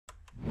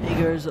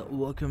guys,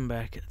 welcome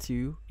back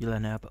to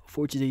App.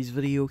 For today's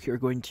video, we're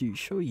going to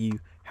show you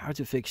how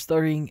to fix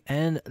stuttering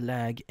and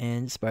lag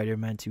in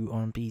Spider-Man 2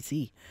 on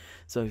PC.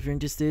 So if you're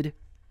interested,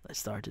 let's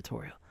start the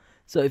tutorial.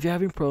 So if you're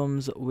having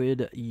problems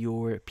with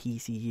your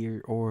PC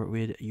here or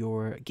with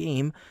your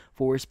game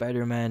for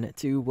Spider-Man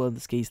 2, well, in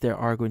this case, there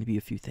are going to be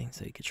a few things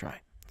that you could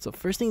try. So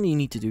first thing that you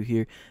need to do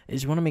here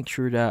is you want to make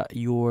sure that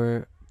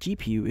your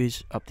GPU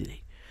is up to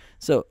date.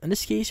 So in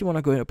this case, you want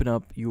to go and open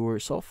up your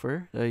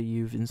software that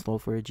you've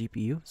installed for a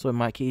GPU. So in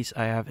my case,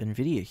 I have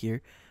NVIDIA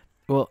here.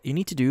 Well, you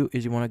need to do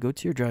is you want to go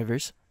to your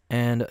drivers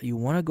and you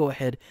want to go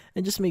ahead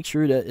and just make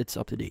sure that it's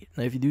up to date.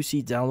 Now, if you do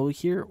see download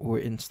here or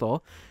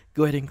install,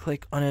 go ahead and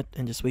click on it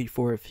and just wait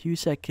for a few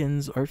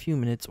seconds or a few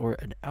minutes or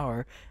an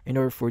hour in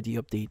order for the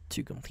update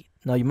to complete.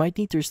 Now, you might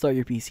need to restart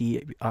your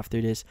PC after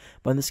this,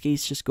 but in this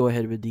case, just go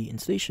ahead with the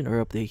installation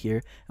or update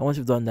here. And once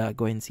you've done that,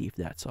 go ahead and see if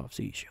that solves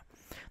the issue.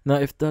 Now,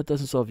 if that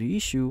doesn't solve your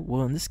issue,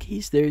 well, in this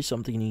case, there is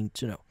something you need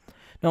to know.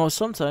 Now,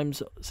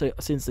 sometimes,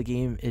 since the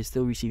game is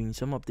still receiving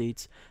some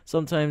updates,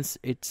 sometimes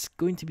it's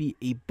going to be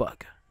a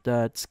bug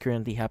that's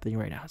currently happening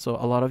right now. So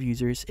a lot of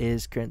users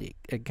is currently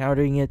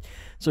encountering it.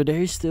 So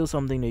there is still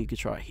something that you could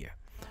try here.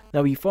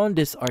 Now, we found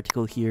this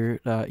article here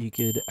that you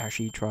could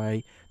actually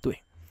try doing.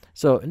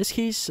 So in this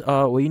case,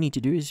 what you need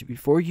to do is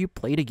before you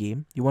play the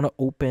game, you want to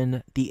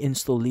open the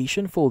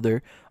installation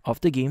folder of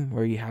the game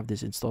where you have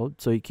this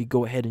installed. So you could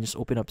go ahead and just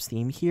open up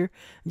Steam here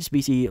and just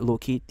basically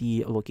locate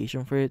the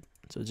location for it.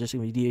 So just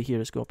an idea here,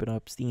 let's go open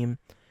up Steam.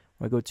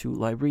 I go to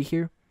library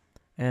here,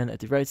 and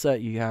at the right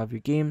side you have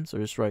your game. So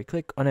just right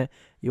click on it.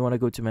 You want to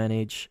go to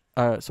manage,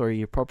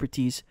 your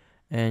properties,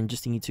 and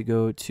just need to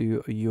go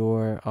to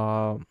your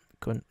let's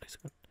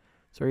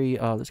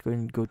go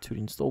and go to the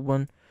install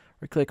one.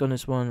 Or click on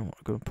this one,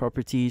 go to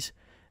properties,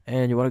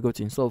 and you want to go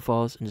to install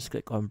files and just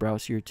click on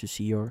browse here to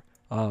see your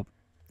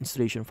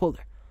installation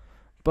folder.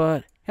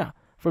 But yeah,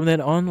 from then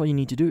on, what you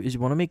need to do is you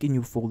want to make a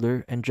new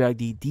folder and drag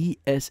the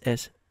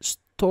DSS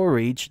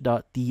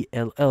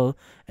storage.dll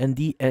and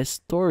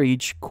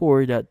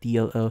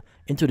dsstoragecore.dll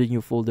into the new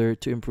folder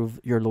to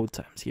improve your load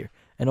times here,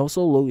 and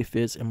also low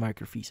ifs and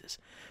microfreezes.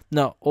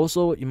 Now,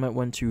 also, you might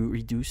want to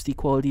reduce the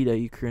quality that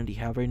you currently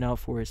have right now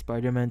for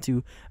Spider-Man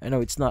 2. I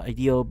know it's not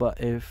ideal, but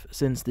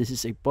since this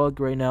is a bug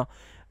right now,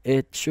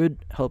 it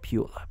should help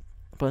you a lot.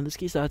 But in this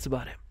case, that's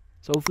about it.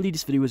 So hopefully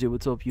this video was able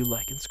to help you.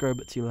 Like and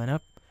subscribe to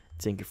Up.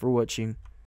 Thank you for watching.